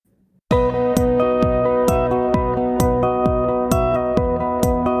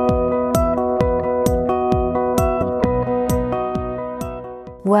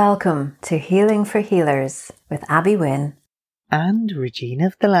Welcome to Healing for Healers with Abby Wynne and Regina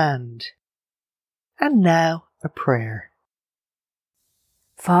of the Land. And now a prayer.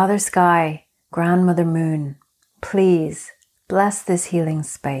 Father Sky, Grandmother Moon, please bless this healing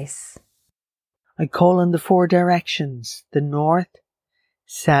space. I call on the four directions, the north,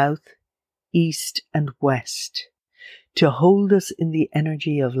 south, east and west, to hold us in the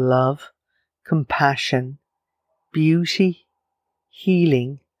energy of love, compassion, beauty,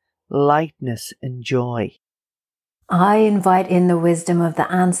 healing, lightness and joy. I invite in the wisdom of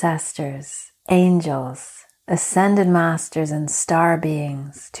the ancestors, angels, ascended masters and star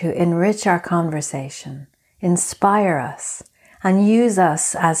beings to enrich our conversation, inspire us, and use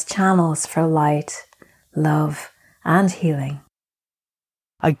us as channels for light, love, and healing.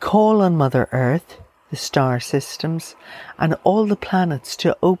 I call on Mother Earth, the star systems, and all the planets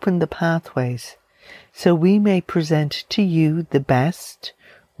to open the pathways so we may present to you the best,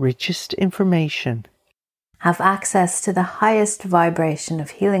 richest information. Have access to the highest vibration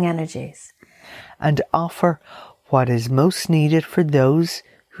of healing energies. And offer what is most needed for those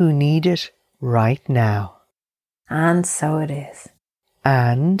who need it right now. And so it is.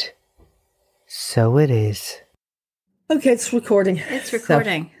 And so it is. Okay, it's recording. It's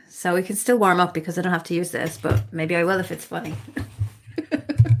recording. So we can still warm up because I don't have to use this, but maybe I will if it's funny.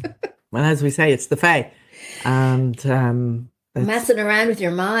 Well, as we say, it's the Fae. And messing around with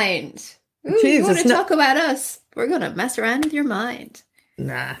your mind. Ooh, you want to talk about us? We're going to mess around with your mind.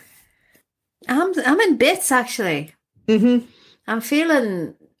 Nah. I'm in bits, actually. Mm-hmm. I'm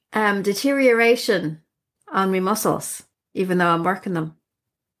feeling deterioration on my muscles, even though I'm working them.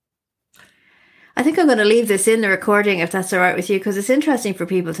 I think I'm going to leave this in the recording, if that's all right with you, because it's interesting for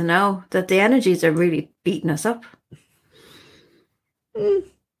people to know that the energies are really beating us up.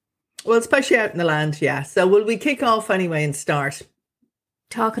 Well, especially out in the land, yeah. So will we kick off anyway and start?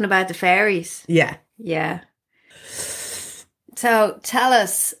 Talking about the fairies. Yeah. Yeah. So tell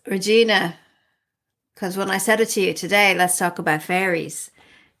us, Regina, because when I said it to you today, let's talk about fairies.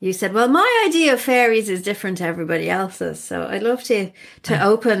 You said, well, my idea of fairies is different to everybody else's. So I'd love to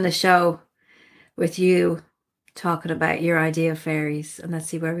open the show with you talking about your idea of fairies, and let's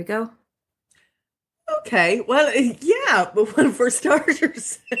see where we go. Okay, well, yeah, but well, for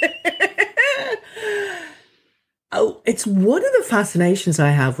starters, it's one of the fascinations I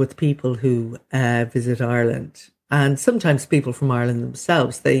have with people who visit Ireland, and sometimes people from Ireland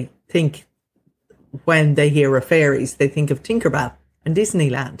themselves. They think, when they hear of fairies, they think of Tinkerbell and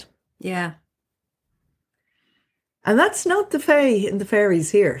Disneyland. Yeah. And that's not the Fae and the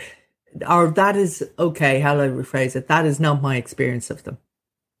fairies here. Or that is, okay, how do I rephrase it? That is not my experience of them.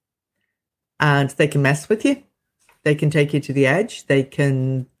 And they can mess with you. They can take you to the edge. They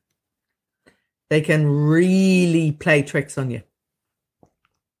can really play tricks on you.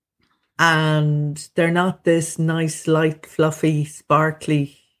 And they're not this nice, light, fluffy,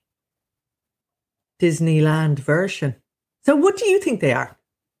 sparkly Disneyland version. So what do you think they are?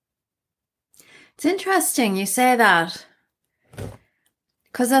 It's interesting you say that.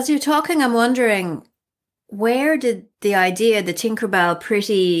 Because as you're talking, I'm wondering, where did the idea, the Tinkerbell,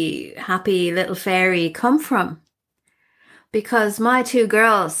 pretty, happy little fairy come from? Because my two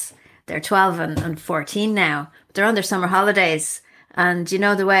girls, they're 12 and 14 now. They're on their summer holidays. And you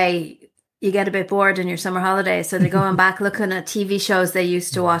know the way you get a bit bored in your summer holidays. So they're going back looking at TV shows they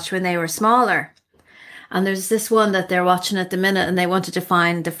used to watch when they were smaller. And there's this one that they're watching at the minute, and they wanted to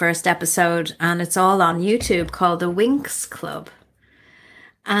find the first episode. And it's all on YouTube, called the Winx Club.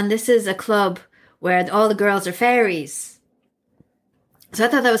 And this is a club where all the girls are fairies. So I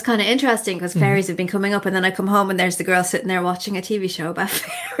thought that was kind of interesting because fairies have been coming up, and then I come home and there's the girl sitting there watching a TV show about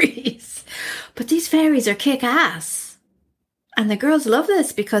fairies. But these fairies are kick-ass. And the girls love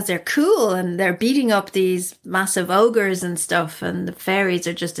this because they're cool and they're beating up these massive ogres and stuff, and the fairies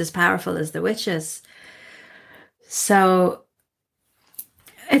are just as powerful as the witches. So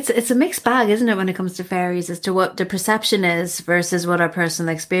it's a mixed bag, isn't it, when it comes to fairies, as to what the perception is versus what our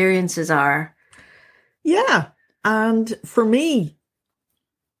personal experiences are. Yeah. And for me,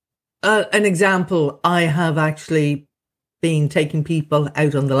 an example, I have actually been taking people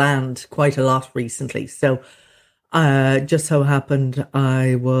out on the land quite a lot recently. So just so happened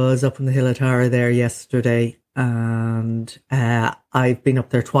I was up on the Hill of Tara there yesterday, and I've been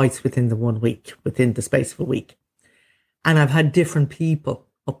up there twice within the space of a week. And I've had different people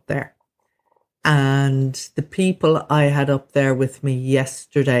up there. And the people I had up there with me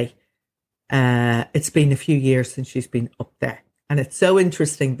yesterday, it's been a few years since she's been up there. And it's so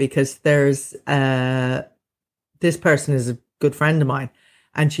interesting because there's this person is a good friend of mine,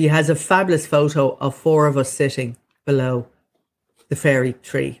 and she has a fabulous photo of four of us sitting below the fairy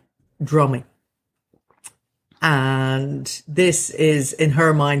tree. drumming. And this is, in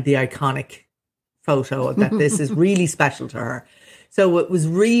her mind, the iconic photo that this is really special to her. So it was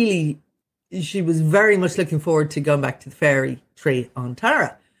really, she was very much looking forward to going back to the fairy tree on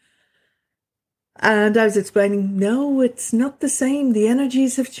Tara. And I was explaining, no, it's not the same. The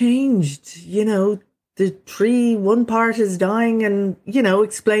energies have changed. You know, the tree, one part is dying, and, you know,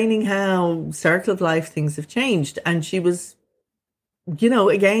 explaining how circle of life things have changed. And she was, you know,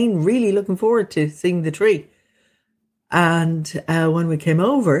 again, really looking forward to seeing the tree. And when we came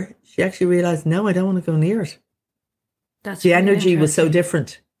over, she actually realized, no, I don't want to go near it. That's the really energy was so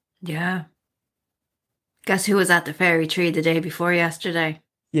different. Yeah. Guess who was at the fairy tree the day before yesterday?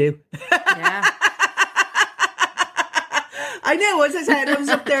 You. Yeah. I know, as I said, I was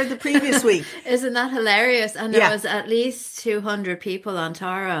up there the previous week. Isn't that hilarious? And there was at least 200 people on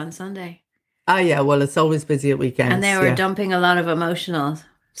Tara on Sunday. Ah, yeah, well, it's always busy at weekends. And they were dumping a lot of emotional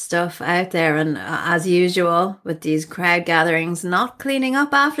stuff out there. And as usual, with these crowd gatherings, not cleaning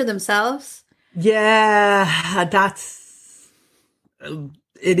up after themselves. Yeah, that's...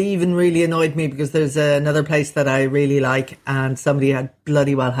 It even really annoyed me because there's another place that I really like, and somebody had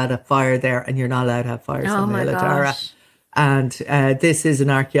bloody well had a fire there, and you're not allowed to have fires on the Hill of Tara. And this is an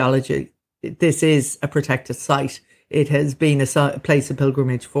archaeology. This is a protected site. It has been a place of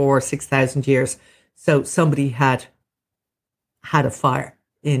pilgrimage for 6,000 years. So somebody had a fire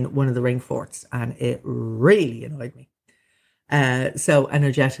in one of the ring forts, and it really annoyed me. So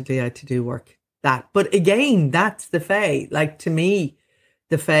energetically, I had to do work that. But again, that's the Fae. Like, to me,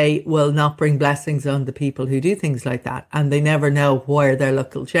 the Fae will not bring blessings on the people who do things like that. And they never know where their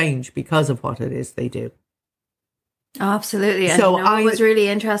luck will change because of what it is they do. Oh, absolutely. And so it was really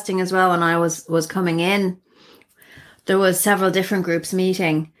interesting as well when I was coming in. There was several different groups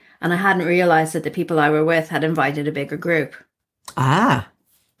meeting, and I hadn't realized that the people I were with had invited a bigger group. Ah.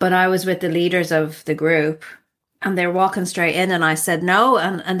 But I was with the leaders of the group, and they were walking straight in, and I said no,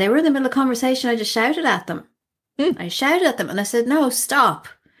 and they were in the middle of conversation. I just shouted at them. I shouted at them and I said, no, stop.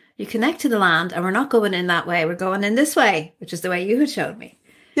 You connect to the land, and we're not going in that way. We're going in this way, which is the way you had showed me.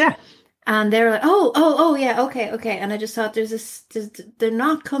 Yeah. And they were like, oh, yeah, okay. And I just thought they're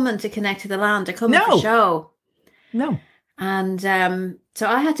not coming to connect to the land. They're coming for show. No. And so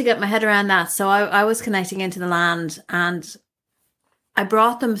I had to get my head around that. So I was connecting into the land, and I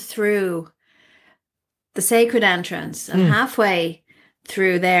brought them through the sacred entrance, and halfway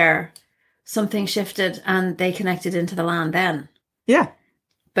through there, something shifted and they connected into the land then. Yeah.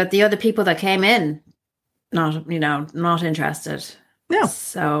 But the other people that came in, not interested. No.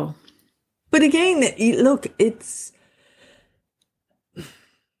 So... But again, look, it's...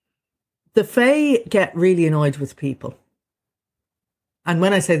 The Fae get really annoyed with people. And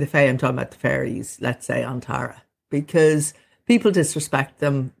when I say the Fae, I'm talking about the fairies, let's say, on Tara. Because people disrespect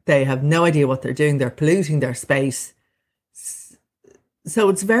them. They have no idea what they're doing. They're polluting their space. So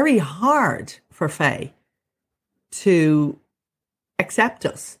it's very hard for Fae to accept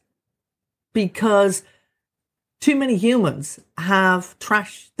us. Because too many humans have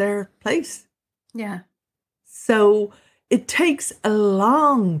trashed their place. Yeah. So it takes a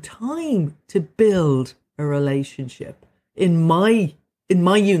long time to build a relationship in my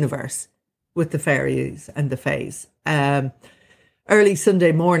universe with the fairies and the fays. Early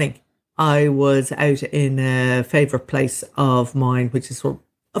Sunday morning, I was out in a favourite place of mine, which is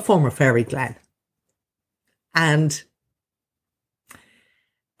a former fairy glen. And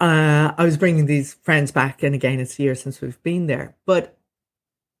I was bringing these friends back, and again, it's years since we've been there. But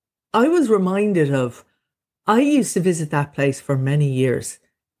I was reminded of, I used to visit that place for many years,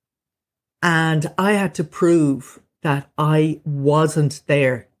 and I had to prove that I wasn't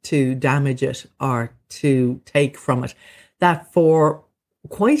there to damage it or to take from it. That for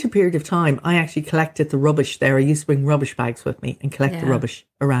quite a period of time, I actually collected the rubbish there. I used to bring rubbish bags with me and collect the rubbish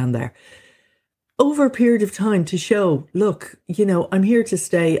around there. Over a period of time to show, look, I'm here to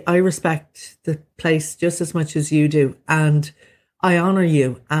stay. I respect the place just as much as you do. And I honour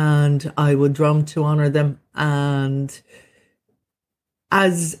you, and I would drum to honour them. And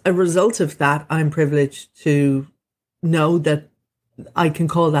as a result of that, I'm privileged to know that I can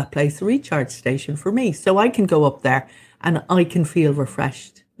call that place a recharge station for me. So I can go up there and I can feel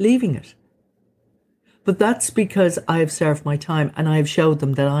refreshed leaving it. But that's because I have served my time, and I have showed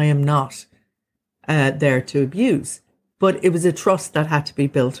them that I am not there to abuse. But it was a trust that had to be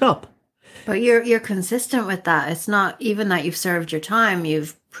built up. But you're consistent with that. It's not even that you've served your time.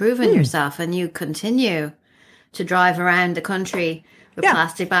 You've proven yourself, and you continue to drive around the country with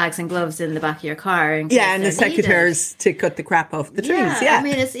plastic bags and gloves in the back of your car. And the secateurs to cut the crap off the trees. Yeah. I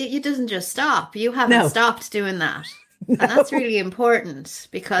mean, it doesn't just stop. You haven't stopped doing that. And that's really important,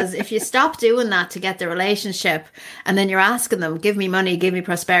 because if you stop doing that to get the relationship, and then you're asking them, give me money, give me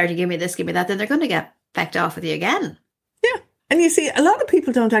prosperity, give me this, give me that, then they're going to get fecked off with you again. Yeah. And you see, a lot of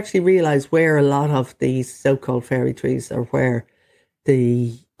people don't actually realise where a lot of these so-called fairy trees, or where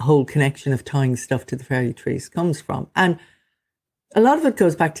the whole connection of tying stuff to the fairy trees comes from. And a lot of it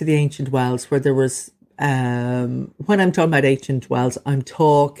goes back to the ancient wells, where there was, when I'm talking about ancient wells, I'm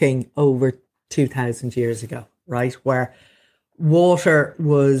talking over 2,000 years ago, right? Where water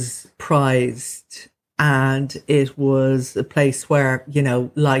was prized and it was a place where,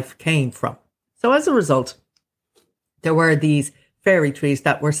 life came from. So as a result, there were these fairy trees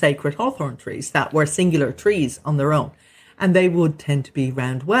that were sacred hawthorn trees, that were singular trees on their own. And they would tend to be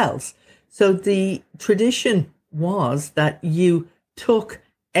round wells. So the tradition was that you took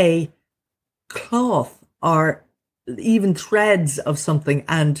a cloth or even threads of something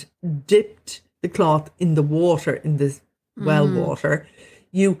and dipped the cloth in the water, in the well water.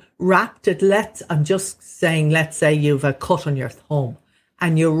 You wrapped it, let's say you've a cut on your thumb,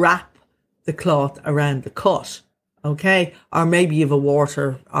 and you wrap the cloth around the cut, okay? Or maybe you've a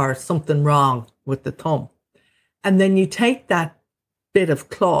water or something wrong with the thumb. And then you take that bit of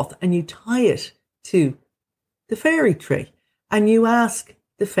cloth and you tie it to the fairy tree. And you ask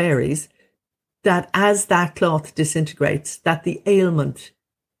the fairies that as that cloth disintegrates, that the ailment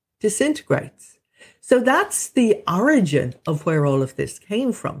disintegrates. So that's the origin of where all of this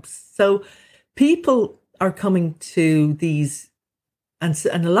came from. So people are coming to these, and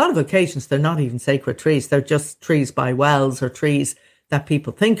a lot of occasions, they're not even sacred trees. They're just trees by wells, or trees that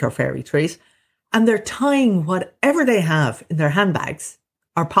people think are fairy trees. And they're tying whatever they have in their handbags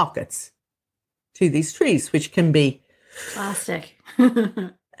or pockets to these trees, which can be plastic.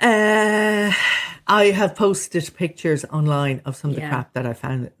 I have posted pictures online of some of the crap that I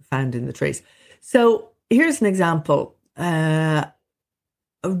found in the trees. So here's an example. During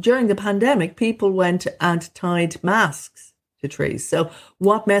the pandemic, people went and tied masks to trees. So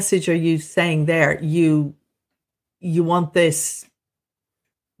what message are you saying there? You want this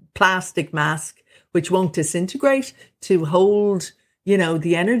plastic mask which won't disintegrate to hold,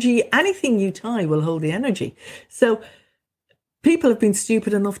 the energy. Anything you tie will hold the energy. So people have been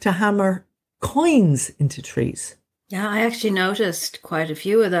stupid enough to hammer coins into trees. Yeah, I actually noticed quite a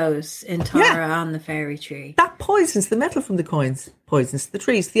few of those in Tara on the fairy tree. That poisons the metal from the coins, poisons the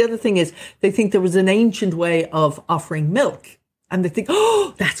trees. The other thing is, they think there was an ancient way of offering milk. And they think,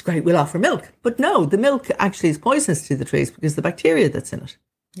 oh, that's great, we'll offer milk. But no, the milk actually is poisonous to the trees because the bacteria that's in it.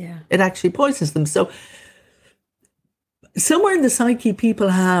 Yeah. It actually poisons them. So somewhere in the psyche, people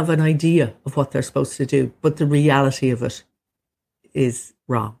have an idea of what they're supposed to do, but the reality of it is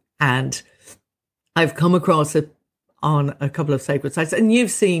wrong. And I've come across it on a couple of sacred sites, and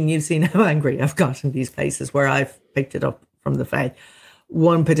you've seen how angry I've got in these places where I've picked it up from the Fae.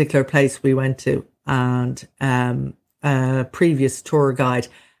 One particular place we went to, and a previous tour guide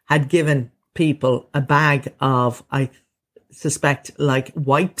had given people a bag of, I suspect, like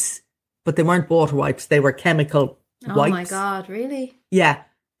wipes, but they weren't water wipes, they were chemical wipes. Oh my God, really? Yeah.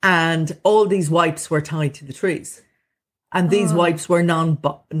 And all these wipes were tied to the trees. And these wipes were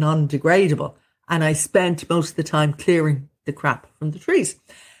non-degradable. And I spent most of the time clearing the crap from the trees.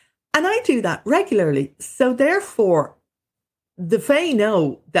 And I do that regularly. So therefore, the Fae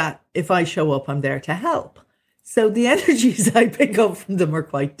know that if I show up, I'm there to help. So the energies I pick up from them are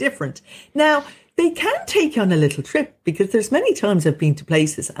quite different. Now, they can take on a little trip, because there's many times I've been to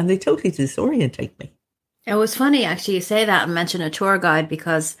places and they totally disorientate me. It was funny, actually, you say that and mention a tour guide,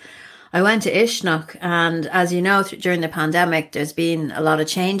 because I went to Ishnok, and as you know, during the pandemic, there's been a lot of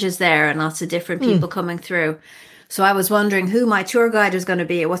changes there and lots of different people coming through. So I was wondering who my tour guide was going to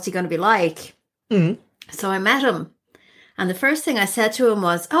be, or what's he going to be like. So I met him. And the first thing I said to him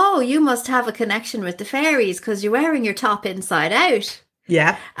was, oh, you must have a connection with the fairies because you're wearing your top inside out.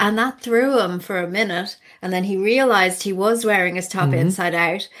 Yeah. And that threw him for a minute. And then he realized he was wearing his top inside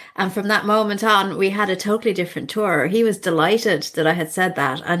out. And from that moment on, we had a totally different tour. He was delighted that I had said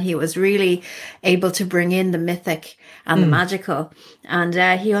that. And he was really able to bring in the mythic and the magical. And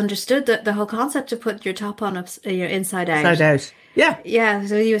he understood the whole concept of putting your top on your inside out. Inside out. Yeah. Yeah.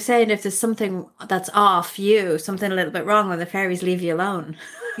 So he was saying if there's something that's off you, something a little bit wrong, then the fairies leave you alone.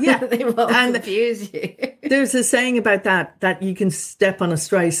 Yeah. They won't confuse you. There's a saying about that you can step on a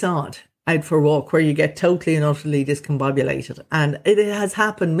stray sod out for a walk where you get totally and utterly discombobulated. And it has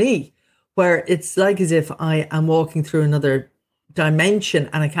happened to me where it's like as if I am walking through another dimension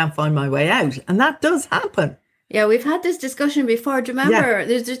and I can't find my way out. And that does happen. Yeah, we've had this discussion before. Do you remember? Yeah.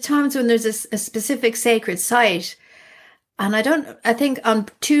 There's times when there's a specific sacred site And I think on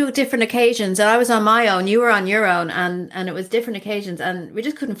two different occasions, and I was on my own, you were on your own, and it was different occasions, and we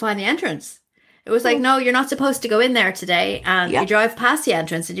just couldn't find the entrance. It was like, no, you're not supposed to go in there today. And you drive past the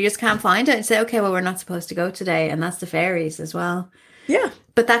entrance and you just can't find it and say, okay, well, we're not supposed to go today. And that's the fairies as well. Yeah.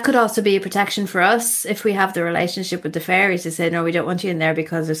 But that could also be a protection for us if we have the relationship with the fairies to say, no, we don't want you in there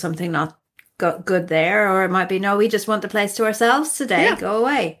because there's something not good there. Or it might be, no, we just want the place to ourselves today. Yeah. Go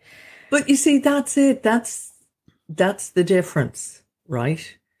away. But you see, that's it. That's the difference,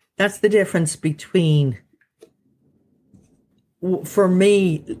 right? That's the difference between, for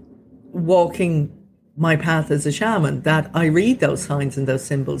me, walking my path as a shaman, that I read those signs and those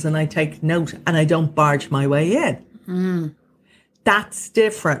symbols and I take note and I don't barge my way in. Mm. That's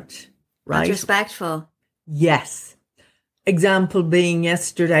different, right? That's respectful. Yes. Example being,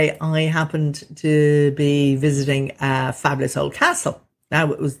 yesterday I happened to be visiting a fabulous old castle.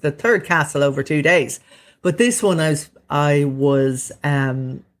 Now, it was the third castle over 2 days, but this one I was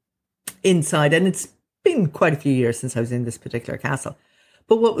inside, and it's been quite a few years since I was in this particular castle.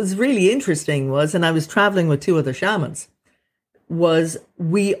 But what was really interesting was, and I was traveling with two other shamans, was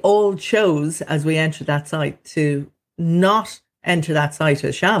we all chose, as we entered that site, to not enter that site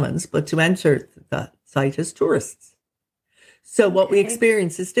as shamans, but to enter that site as tourists. So what we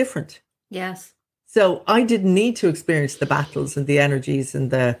experience is different. Yes. So I didn't need to experience the battles and the energies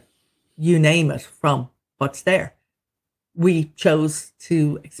and the, you name it, from what's there. We chose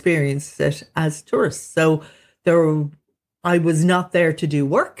to experience it as tourists. So I was not there to do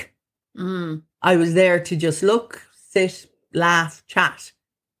work. Mm. I was there to just look, sit, laugh, chat,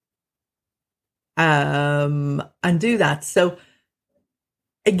 and do that. So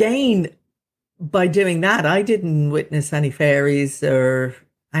again, by doing that, I didn't witness any fairies or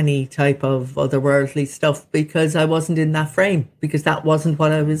any type of otherworldly stuff because I wasn't in that frame, because that wasn't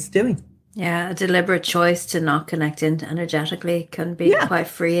what I was doing. Yeah, a deliberate choice to not connect in energetically can be quite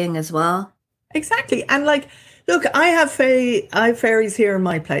freeing as well. Exactly. And like, look, I have fairies here in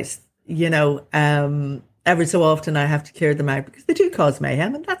my place, you know, every so often I have to clear them out because they do cause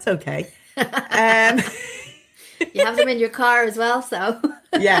mayhem, and that's okay. You have them in your car as well, so.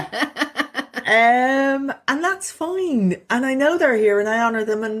 Yeah. And that's fine. And I know they're here and I honor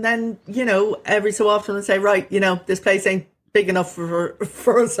them. And then, you know, every so often I say, right, you know, this place ain't big enough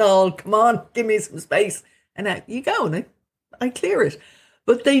for us all. Come on, give me some space. And out you go, and I clear it.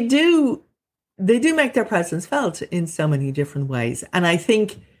 But they do make their presence felt in so many different ways. And I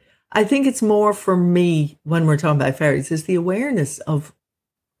think it's more for me when we're talking about fairies is the awareness of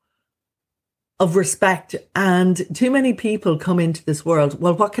respect. And too many people come into this world,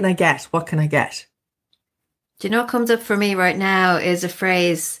 well, what can I get? What can I get? Do you know what comes up for me right now is a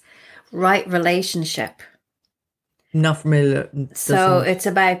phrase, right relationship. Not familiar. So it's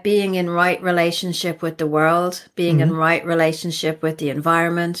about being in right relationship with the world, being in right relationship with the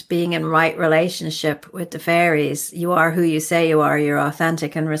environment, being in right relationship with the fairies. You are who you say you are. You're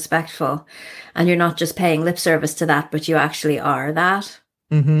authentic and respectful. And you're not just paying lip service to that, but you actually are that.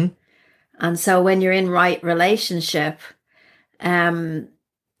 Mm-hmm. And so when you're in right relationship,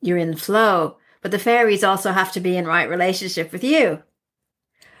 you're in flow. But the fairies also have to be in right relationship with you.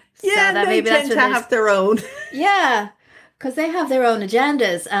 Yeah, so they tend to have their own. Yeah, because they have their own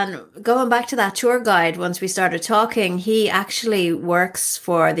agendas. And going back to that tour guide, once we started talking, he actually works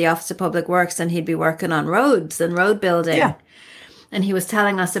for the Office of Public Works, and he'd be working on roads and road building. Yeah. And he was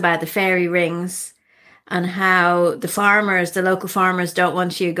telling us about the fairy rings and how the local farmers don't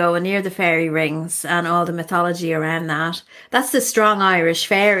want you going near the fairy rings and all the mythology around that. That's the strong Irish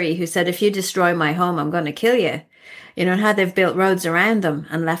fairy who said, if you destroy my home, I'm going to kill you. You know, and how they've built roads around them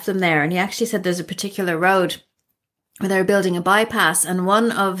and left them there. And he actually said there's a particular road where they're building a bypass, and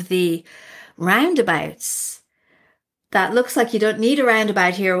one of the roundabouts that looks like you don't need a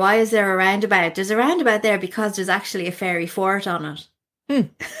roundabout here. Why is there a roundabout? There's a roundabout there because there's actually a fairy fort on it. Yeah.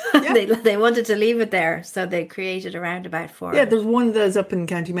 they wanted to leave it there, so they created a roundabout for it. Yeah, there's one that's up in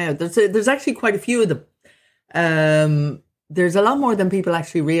County Mayo. There's actually quite a few of them. There's a lot more than people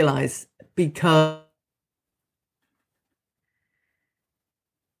actually realise, because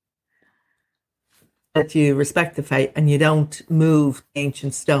that you respect the faith and you don't move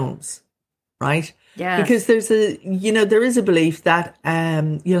ancient stones, right? Yeah. Because there is a belief that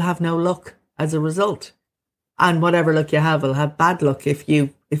you'll have no luck as a result, and whatever luck you have will have bad luck if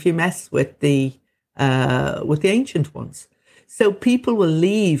you mess with the ancient ones. So people will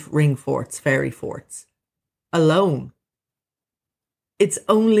leave ring forts, fairy forts, alone. It's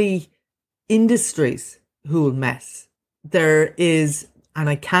only industries who will mess. There is, and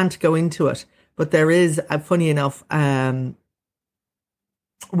I can't go into it, but there is, funny enough, one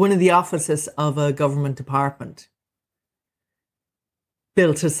of the offices of a government department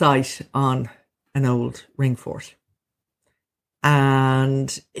built a site on an old ring fort.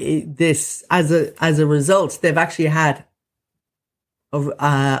 And this, as a result, they've actually had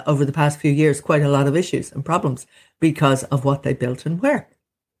over the past few years quite a lot of issues and problems because of what they built and where.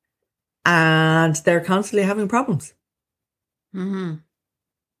 And they're constantly having problems. Mm-hmm.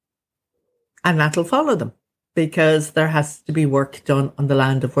 And that'll follow them because there has to be work done on the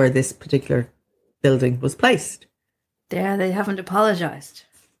land of where this particular building was placed. Yeah, they haven't apologised.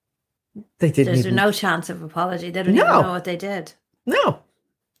 They didn't. There's no chance of apology. They don't even know what they did. No.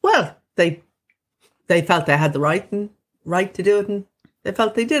 Well, they felt they had the right to do it, and they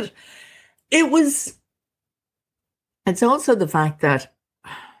felt they did it. It's also the fact that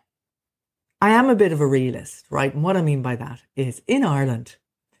I am a bit of a realist, right? And what I mean by that is in Ireland,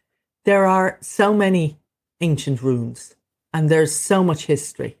 there are so many ancient ruins and there's so much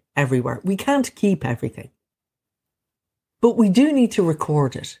history everywhere. We can't keep everything, but we do need to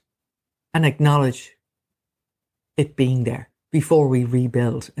record it and acknowledge it being there before we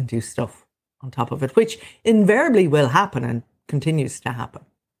rebuild and do stuff on top of it, which invariably will happen and continues to happen.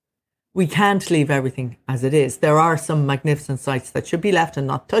 We can't leave everything as it is. There are some magnificent sites that should be left and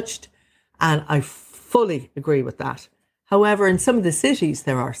not touched, and I fully agree with that. However, in some of the cities,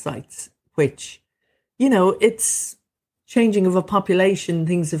 there are sites which, it's changing of a population,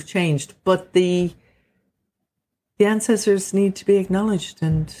 things have changed, but the ancestors need to be acknowledged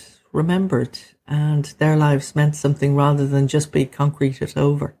and remembered, and their lives meant something rather than just be concreted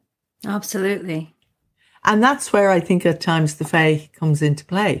over. Absolutely. And that's where I think at times the Fae comes into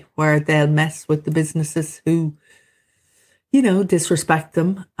play, where they'll mess with the businesses who, disrespect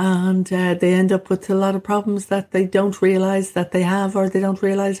them, and they end up with a lot of problems that they don't realise that they have, or they don't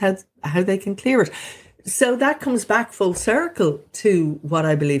realise how they can clear it. So that comes back full circle to what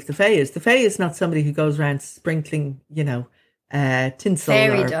I believe the Fae is. The Fae is not somebody who goes around sprinkling, tinsel.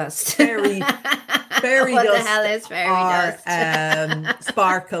 Fairy dust. Fairy what dust. The hell is fairy dust?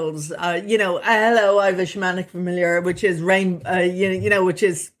 Sparkles. Hello, I have a shamanic familiar, which is which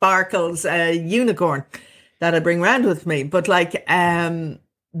is sparkles, unicorn that I bring around with me. But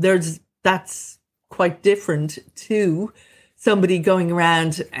that's quite different to somebody going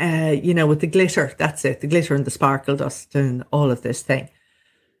around, with the glitter. That's it, the glitter and the sparkle dust and all of this thing.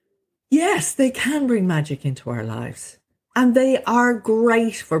 Yes, they can bring magic into our lives. And they are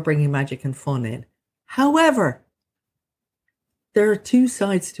great for bringing magic and fun in. However, there are two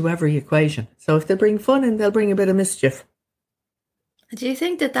sides to every equation. So if they bring fun in, they'll bring a bit of mischief. Do you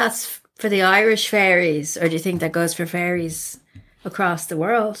think that that's for the Irish fairies, or do you think that goes for fairies across the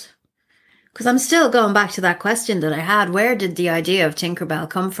world? Because I'm still going back to that question that I had. Where did the idea of Tinkerbell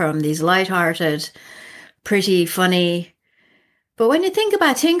come from? These light-hearted, pretty, funny. But when you think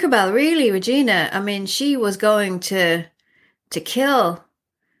about Tinkerbell, really, Regina, I mean, she was going to kill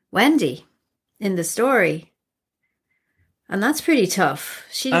Wendy in the story. And that's pretty tough.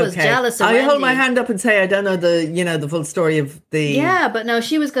 She was jealous of Wendy. I hold my hand up and say I don't know the full story of the... Yeah, but no,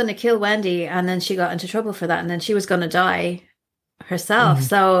 she was going to kill Wendy, and then she got into trouble for that, and then she was going to die herself. Mm-hmm.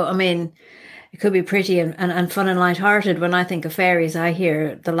 So, I mean, it could be pretty and fun and lighthearted. When I think of fairies, I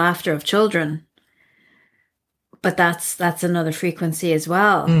hear the laughter of children. But that's another frequency as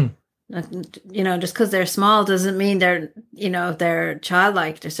well. Mm. Just because they're small doesn't mean they're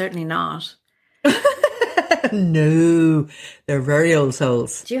childlike. They're certainly not. No, they're very old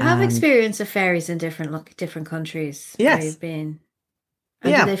souls. Do you have experience of fairies in different countries? Yes. Where you've been?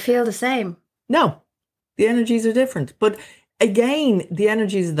 And do they feel the same? No, the energies are different. But again, the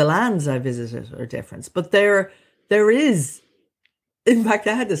energies of the lands I visited are different. But there is, in fact,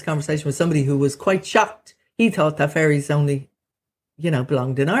 I had this conversation with somebody who was quite shocked. He thought that fairies only,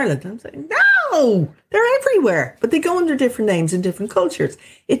 belonged in Ireland. I'm saying, no, they're everywhere. But they go under different names in different cultures.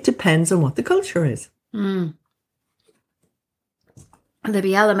 It depends on what the culture is. Mm. And there'd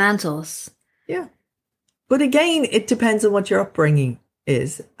be elementals. Yeah. But again, it depends on what your upbringing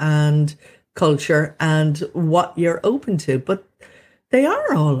is and culture and what you're open to. But they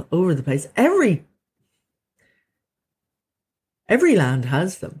are all over the place. Every land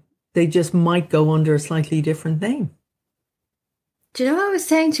has them. They just might go under a slightly different name. Do you know what I was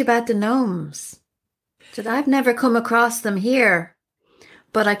saying to you about the gnomes? I've never come across them here.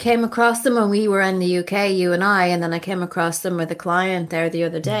 But I came across them when we were in the UK, you and I, and then I came across them with a client there the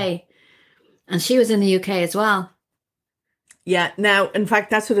other day. And she was in the UK as well. Yeah. Now, in fact,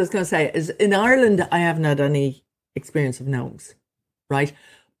 that's what I was going to say. Is in Ireland, I haven't had any experience of gnomes, right?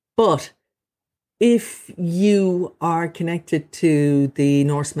 But if you are connected to the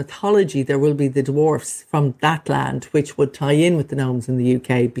Norse mythology, there will be the dwarfs from that land, which would tie in with the gnomes in the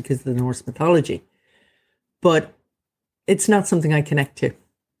UK because of the Norse mythology. But It's not something I connect to.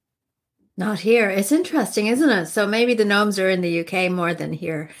 Not here. It's interesting, isn't it? So maybe the gnomes are in the UK more than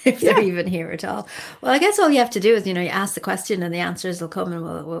here, if they're even here at all. Well, I guess all you have to do is, you ask the question and the answers will come,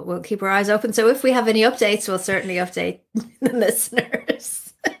 and we'll keep our eyes open. So if we have any updates, we'll certainly update the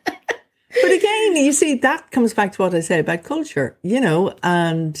listeners. But again, you see, that comes back to what I say about culture,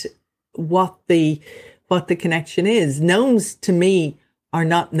 and what the connection is. Gnomes to me are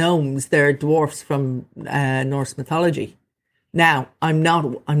not gnomes; they're dwarfs from Norse mythology. Now, I'm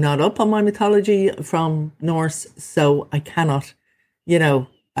not up on my mythology from Norse, so I cannot,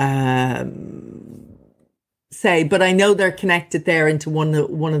 say. But I know they're connected there into one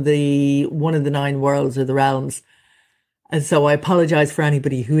of the 9 worlds or the realms, and so I apologize for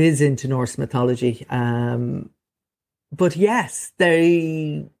anybody who is into Norse mythology. But yes,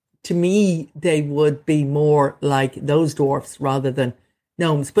 to me they would be more like those dwarfs rather than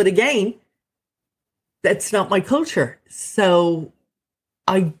gnomes. But again, that's not my culture, so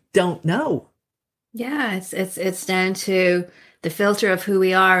I don't know. Yeah, it's down to the filter of who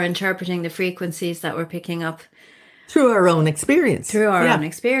we are, interpreting the frequencies that we're picking up through our own experience.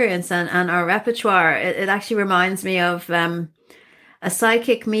 And our repertoire. It actually reminds me of a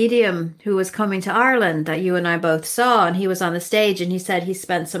psychic medium who was coming to Ireland that you and I both saw, and he was on the stage and he said he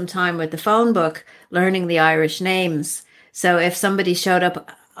spent some time with the phone book learning the Irish names. So if somebody showed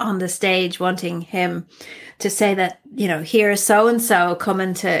up on the stage wanting him to say that, here's so-and-so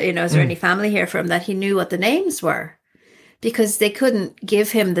coming to, is there any family here from, that he knew what the names were, because they couldn't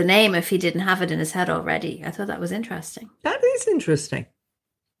give him the name if he didn't have it in his head already. I thought that was interesting. That is interesting.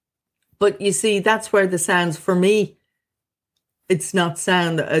 But you see, that's where the sounds, for me, it's not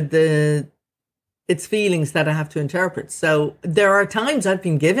sound, it's feelings that I have to interpret. So there are times I've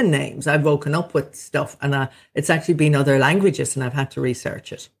been given names. I've woken up with stuff and it's actually been other languages and I've had to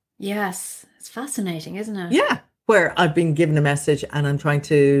research it. Yes. It's fascinating, isn't it? Yeah. Where I've been given a message and I'm trying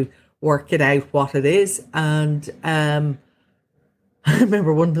to work it out what it is. And I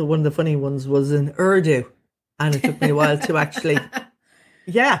remember one of the funny ones was in Urdu, and it took me a while to actually,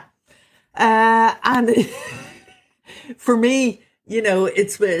 and for me,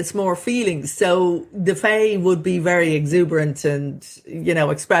 it's more feelings. So the Fae would be very exuberant and,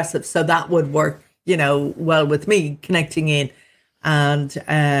 expressive. So that would work, well with me, connecting in and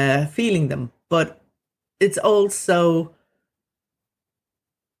feeling them. But it's also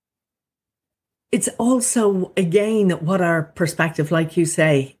again what our perspective, like you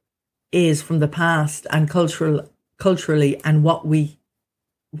say, is from the past and culturally, and what we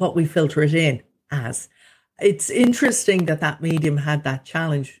filter it in as. It's interesting that medium had that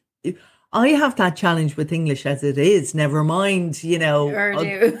challenge. I have that challenge with English as it is, never mind,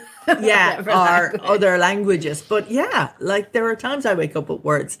 Urdu. or other languages. But there are times I wake up with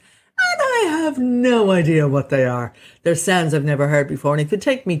words and I have no idea what they are. They're sounds I've never heard before. And it could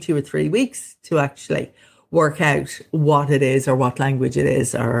take me 2 or 3 weeks to actually work out what it is or what language it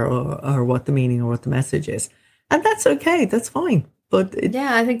is or what the meaning or what the message is. And that's okay. That's fine. But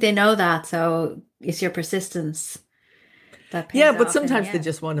I think they know that. So it's your persistence that pays but off sometimes they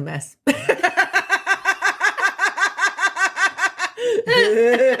just want to mess.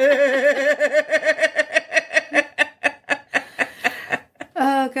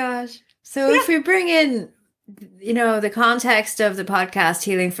 Oh gosh. So if we bring in, the context of the podcast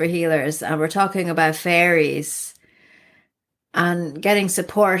Healing for Healers, and we're talking about fairies and getting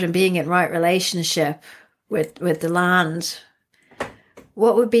support and being in right relationship with the land,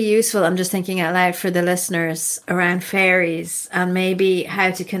 what would be useful, I'm just thinking out loud, for the listeners around fairies, and maybe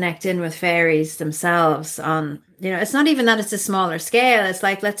how to connect in with fairies themselves on, it's not even that it's a smaller scale. It's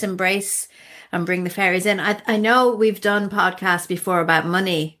like, let's embrace and bring the fairies in. I know we've done podcasts before about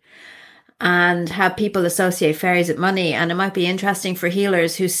money and how people associate fairies with money. And it might be interesting for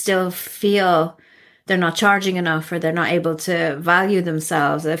healers who still feel they're not charging enough or they're not able to value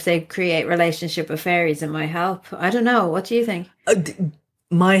themselves. If they create relationship with fairies, it might help. I don't know. What do you think?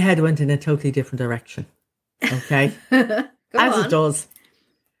 My head went in a totally different direction. Okay. As it does.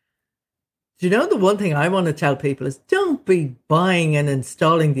 Do you know the one thing I want to tell people is don't be buying and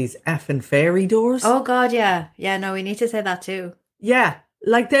installing these effing fairy doors. Oh God, yeah. Yeah, no, we need to say that too. Yeah.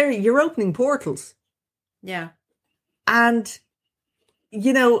 Like you're opening portals. Yeah. And,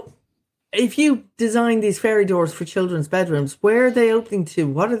 if you design these fairy doors for children's bedrooms, where are they opening to?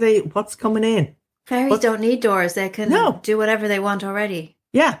 What's coming in? Fairies don't need doors. They can do whatever they want already.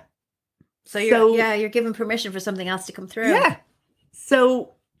 Yeah. So you're giving permission for something else to come through. Yeah.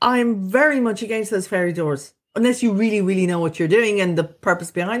 So I'm very much against those fairy doors, unless you really, really know what you're doing and the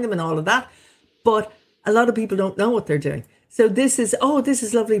purpose behind them and all of that. But a lot of people don't know what they're doing. So this is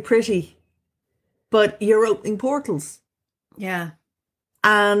lovely, pretty, but you're opening portals. Yeah.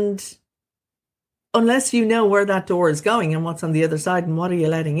 And unless you know where that door is going and what's on the other side and what are you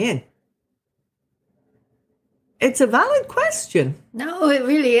letting in, it's a valid question. No, it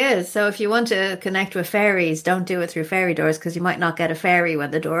really is. So if you want to connect with fairies, don't do it through fairy doors because you might not get a fairy when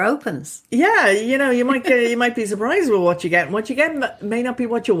the door opens. Yeah, you might be surprised with what you get. And what you get may not be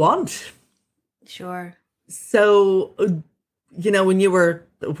what you want. Sure. So, when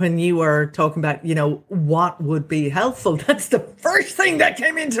you were talking about, what would be helpful, that's the first thing that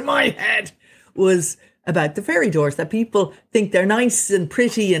came into my head was about the fairy doors, that people think they're nice and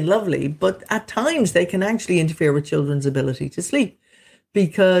pretty and lovely, but at times they can actually interfere with children's ability to sleep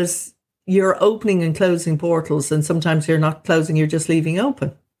because you're opening and closing portals, and sometimes you're not closing, you're just leaving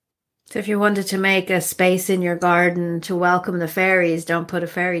open. So if you wanted to make a space in your garden to welcome the fairies, don't put a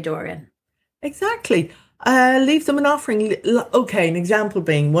fairy door in. Exactly. Leave them an offering. Okay, an example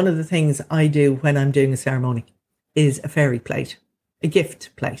being, one of the things I do when I'm doing a ceremony is a fairy plate, a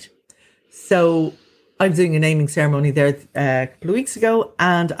gift plate. So I was doing a naming ceremony there a couple of weeks ago,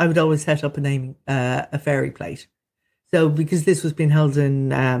 and I would always set up a fairy plate. So because this was being held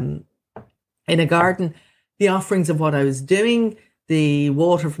in a garden, the offerings of what I was doing, the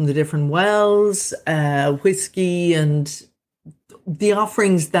water from the different wells, whiskey, and the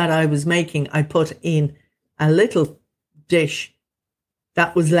offerings that I was making, I put in a little dish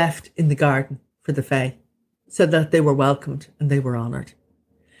that was left in the garden for the fae, so that they were welcomed and they were honoured.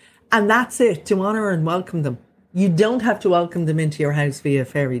 And that's it, to honour and welcome them. You don't have to welcome them into your house via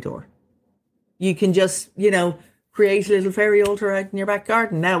fairy door. You can just, create a little fairy altar out in your back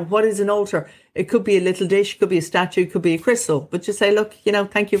garden. Now, what is an altar? It could be a little dish, could be a statue, could be a crystal. But just say, look,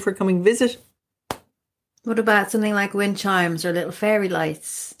 thank you for coming visit. What about something like wind chimes or little fairy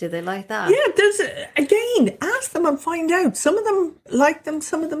lights? Do they like that? Yeah, again, ask them and find out. Some of them like them,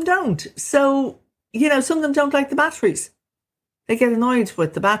 some of them don't. So, some of them don't like the batteries. They get annoyed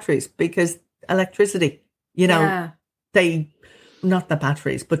with the batteries because electricity, not the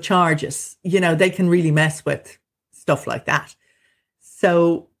batteries, but charges, they can really mess with stuff like that.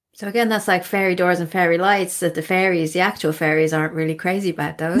 So again, that's like fairy doors and fairy lights, that the fairies, the actual fairies, aren't really crazy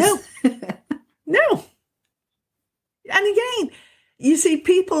about those. No. And again, you see,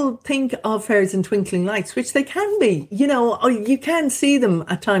 people think of fairies in twinkling lights, which they can be, you can see them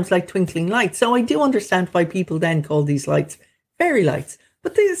at times like twinkling lights. So I do understand why people then call these lights fairy lights,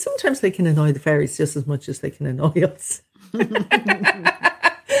 but sometimes they can annoy the fairies just as much as they can annoy us.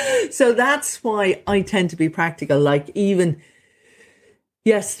 So that's why I tend to be practical. Like even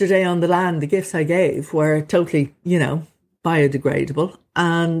yesterday on the land, the gifts I gave were totally, biodegradable,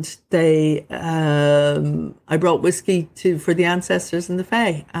 and I brought whiskey for the ancestors and the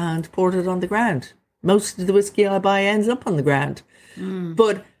fae and poured it on the ground. Most of the whiskey I buy ends up on the ground,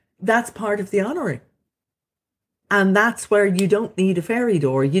 but that's part of the honouring. And that's where you don't need a fairy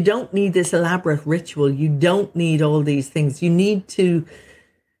door. You don't need this elaborate ritual. You don't need all these things. You need to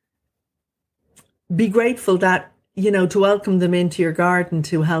be grateful that, to welcome them into your garden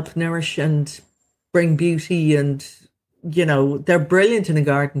to help nourish and bring beauty. And, they're brilliant in a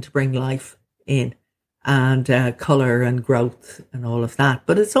garden to bring life in and colour and growth and all of that.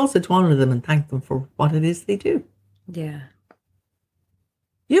 But it's also to honour them and thank them for what it is they do. Yeah.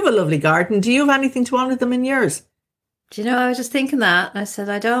 You have a lovely garden. Do you have anything to honour them in yours? Do you know, I was just thinking that, and I said,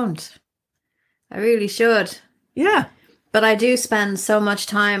 I don't. I really should. Yeah. But I do spend so much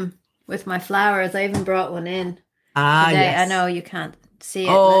time with my flowers. I even brought one in today. Yes. I know you can't see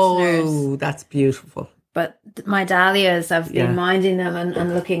it, listeners. listeners. That's beautiful. But my dahlias, I've been minding them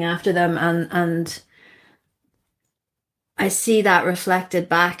and looking after them, and I see that reflected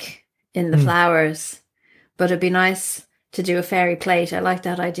back in the flowers. But it'd be nice to do a fairy plate. I like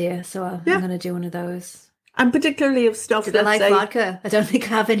that idea, so I'm going to do one of those. And particularly of stuff that like vodka. I don't think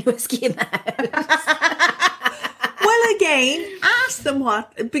I have any whiskey in the house. Well, again, ask them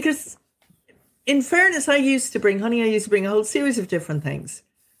what, because in fairness, I used to bring a whole series of different things.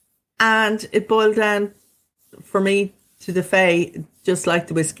 And it boiled down for me to the fae, just like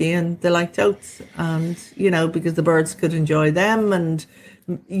the whiskey, and they liked oats. And, because the birds could enjoy them. And,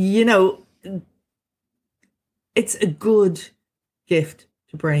 it's a good gift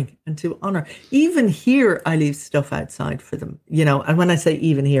to bring and to honour. Even here, I leave stuff outside for them, and when I say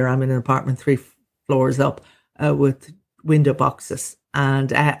even here, I'm in an apartment 3 floors up with window boxes.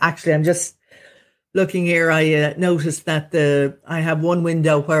 And actually, I'm just looking here, I noticed that I have one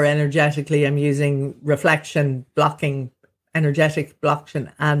window where energetically I'm using energetic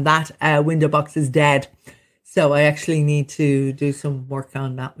blockation, and that window box is dead. So I actually need to do some work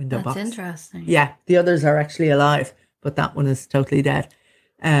on that window box. That's interesting. Yeah, the others are actually alive, but that one is totally dead.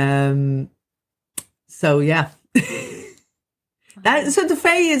 So yeah. So the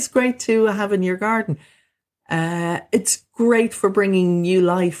Fae is great to have in your garden. It's great for bringing new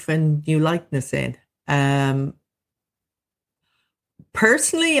life and new lightness in.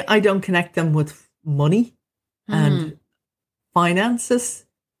 Personally, I don't connect them with money and finances.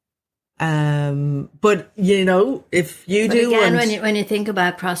 But if you do, again, when you think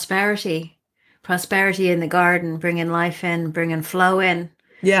about prosperity in the garden, bringing life in, bringing flow in.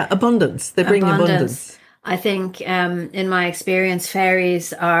 Yeah, abundance. They bring abundance. I think, in my experience,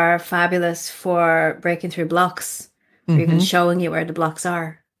 fairies are fabulous for breaking through blocks, or even showing you where the blocks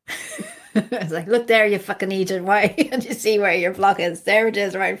are. It's like, look there, you fucking idiot. Why? And you see where your block is. There it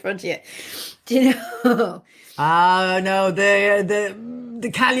is, right in front of you. Do you know? No, the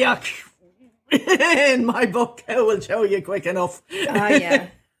Cailleach in my book will show you quick enough. Oh, yeah.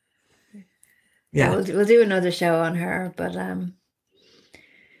 Yeah. We'll do another show on her, but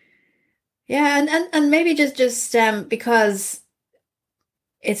yeah, and maybe just because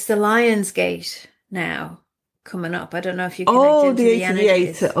it's the Lion's Gate now coming up. I don't know if you connect into the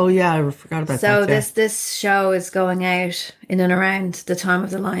 8th. Oh yeah, I forgot about that. So this show is going out in and around the time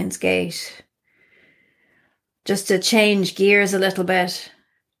of the Lion's Gate. Just to change gears a little bit,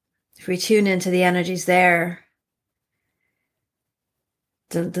 if we tune into the energies there,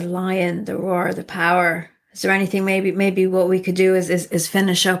 the lion, the roar, the power. Is there anything maybe what we could do is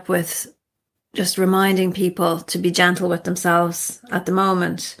finish up with just reminding people to be gentle with themselves at the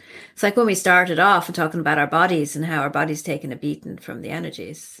moment. It's like when we started off and talking about our bodies and how our body's taking a beating from the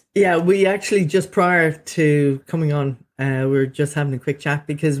energies. Yeah, we actually, just prior to coming on, we were just having a quick chat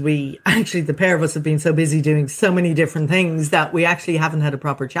because the pair of us have been so busy doing so many different things that we actually haven't had a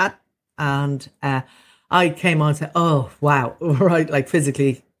proper chat. And I came on and said, oh, wow, right, like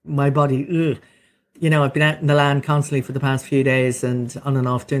physically, my body, ugh. I've been out in the land constantly for the past few days and on and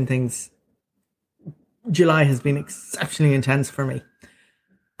off doing things. July has been exceptionally intense for me.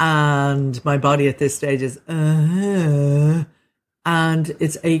 And my body at this stage is, and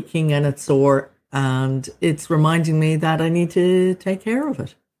it's aching and it's sore. And it's reminding me that I need to take care of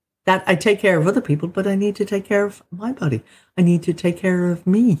it. That I take care of other people, but I need to take care of my body. I need to take care of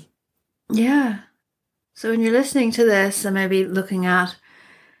me. Yeah. So when you're listening to this and maybe looking at,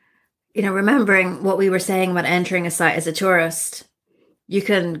 remembering what we were saying about entering a site as a tourist, you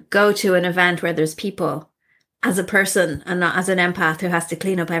can go to an event where there's people as a person and not as an empath who has to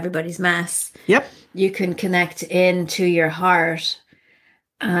clean up everybody's mess. Yep. You can connect into your heart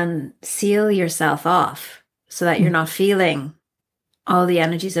and seal yourself off so that you're not feeling all the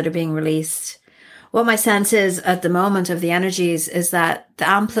energies that are being released. What my sense is at the moment of the energies is that the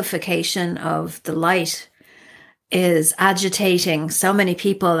amplification of the light is agitating so many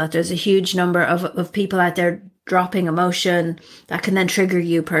people that there's a huge number of people out there dropping emotion that can then trigger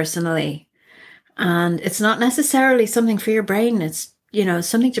you personally. And it's not necessarily something for your brain. It's,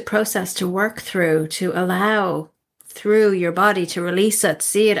 something to process, to work through, to allow through your body to release it.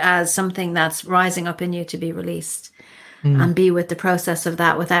 See it as something that's rising up in you to be released. And be with the process of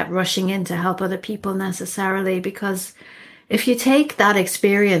that without rushing in to help other people necessarily. Because if you take that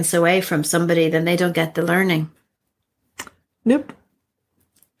experience away from somebody, then they don't get the learning. Nope.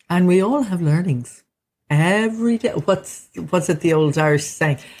 And we all have learnings. Every day. What's it the old Irish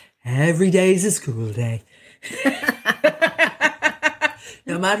saying? Every day is a school day.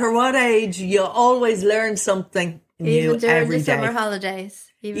 No matter what age, you always learn something new every day. Summer holidays.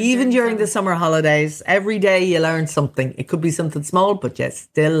 Even during the summer holidays, every day you learn something. It could be something small, but you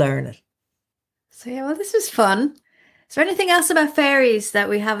still learn it. So yeah, well, this was fun. Is there anything else about fairies that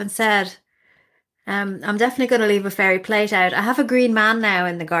we haven't said? I'm definitely going to leave a fairy plate out. I have a green man now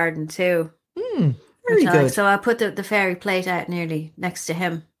in the garden too. Very good. So I'll put the fairy plate out nearly next to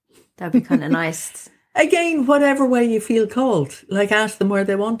him. That'd be kind of nice. Again, whatever way you feel called, like ask them where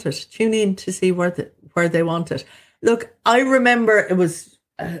they want it. Tune in to see where they want it. Look, I remember it was,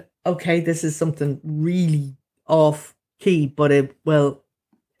 this is something really off key, but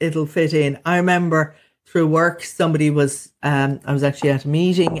it'll fit in. I remember through work, somebody was, I was actually at a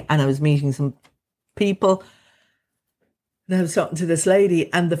meeting and I was meeting some people and I was talking to this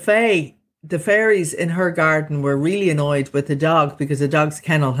lady and the fairies in her garden were really annoyed with the dog because the dog's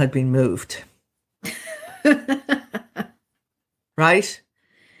kennel had been moved. Right?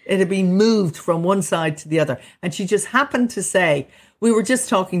 It had been moved from one side to the other. And she just happened to say, we were just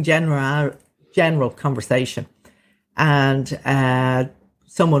talking general conversation. And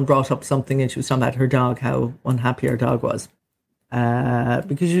someone brought up something and she was talking about her dog, how unhappy her dog was.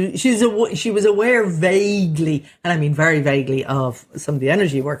 Because she was aware vaguely, and I mean very vaguely, of some of the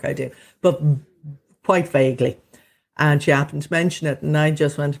energy work I do, but quite vaguely. And she happened to mention it, and I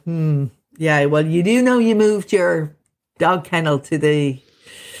just went, yeah, well, you do know you moved your dog kennel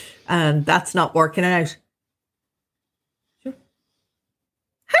and that's not working out.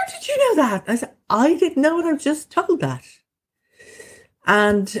 How did you know that? I said, I didn't know it. I was just told that.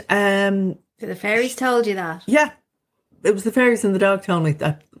 And The fairies told you that? yeah, it was the fairies and the dog told me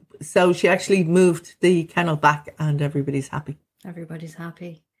that. So she actually moved the kennel back and everybody's happy. Everybody's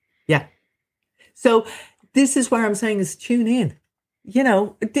happy. Yeah. So this is where I'm saying is tune in. You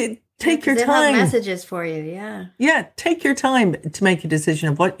know, take your They time. have messages for you, yeah. Yeah, take your time to make a decision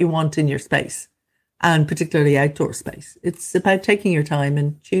of what you want in your space, and particularly outdoor space. It's about taking your time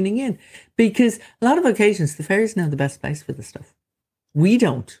and tuning in, because a lot of occasions the fairies know the best place for the stuff. We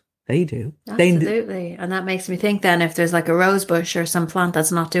don't. They do. Absolutely. And that makes me think then, if there's like a rose bush or some plant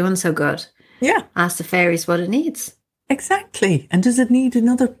that's not doing so good, Yeah, ask the fairies what it needs. exactly. And does it need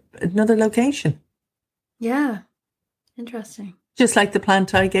another location? Yeah. Interesting. Just like the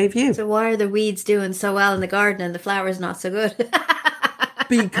plant I gave you. So why are the weeds doing so well in the garden and the flowers not so good?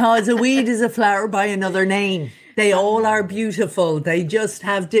 Because a weed is a flower by another name. They all are beautiful. They just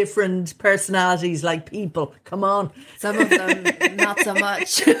have different personalities like people. Come on. Some of them, not so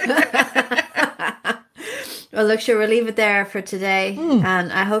much. Well, look, sure, we'll leave it there for today.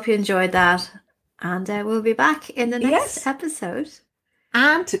 And I hope you enjoyed that. And we'll be back in the next episode.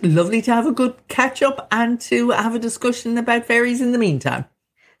 And lovely to have a good catch up and to have a discussion about fairies in the meantime.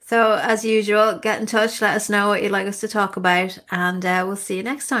 So, as usual, get in touch. Let us know what you'd like us to talk about. And we'll see you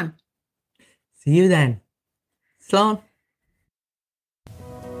next time. See you then. Slán.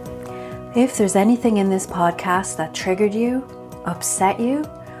 If there's anything in this podcast that triggered you, upset you,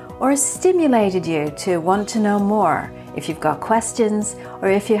 or stimulated you to want to know more, if you've got questions, or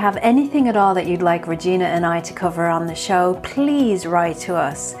if you have anything at all that you'd like Regina and I to cover on the show, please write to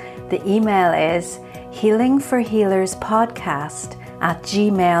us. The email is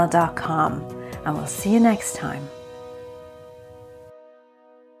healingforhealerspodcast@gmail.com, and we'll see you next time.